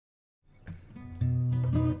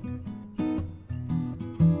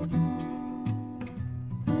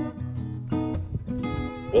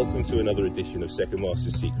Welcome to another edition of Second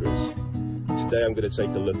Master's Secrets. Today I'm going to take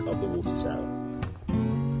a look up the water tower.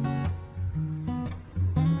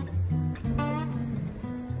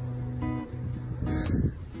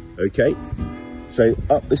 Okay, so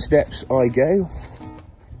up the steps I go.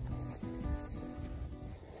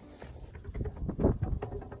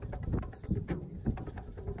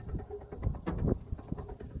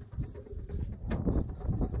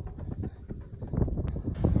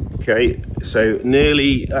 Okay, so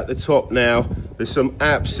nearly at the top now. There's some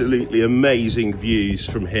absolutely amazing views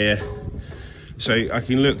from here. So I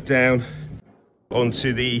can look down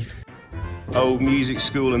onto the old music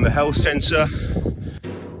school and the health centre.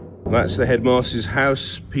 That's the headmaster's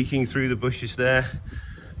house peeking through the bushes there.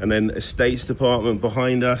 And then the estates department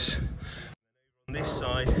behind us. On this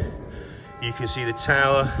side, you can see the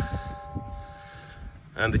tower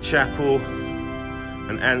and the chapel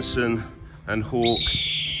and Anson and Hawke.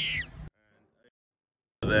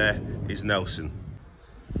 There is Nelson.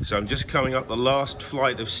 So I'm just coming up the last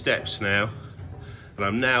flight of steps now, and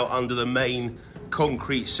I'm now under the main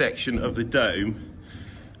concrete section of the dome,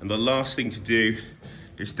 and the last thing to do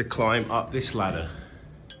is to climb up this ladder.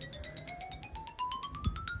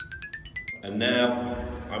 And now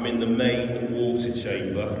I'm in the main water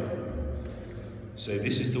chamber. So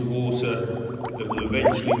this is the water that will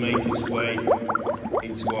eventually make its way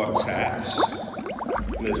into our taps.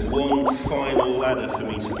 And there's one final ladder for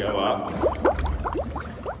me to go up.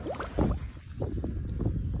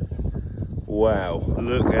 Wow,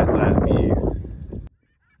 look at that view.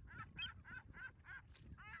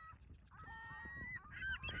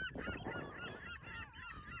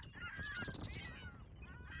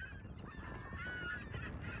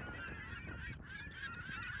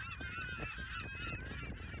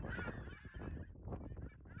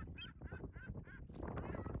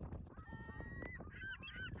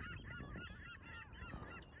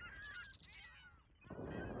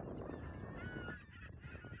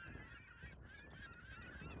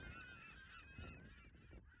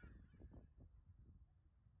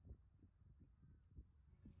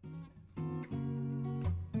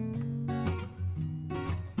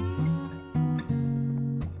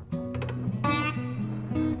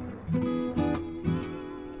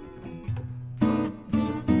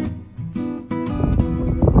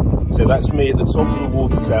 So that's me at the top of the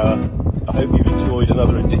water tower. I hope you've enjoyed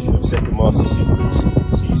another edition of Second Master's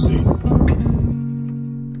Secrets. See you soon.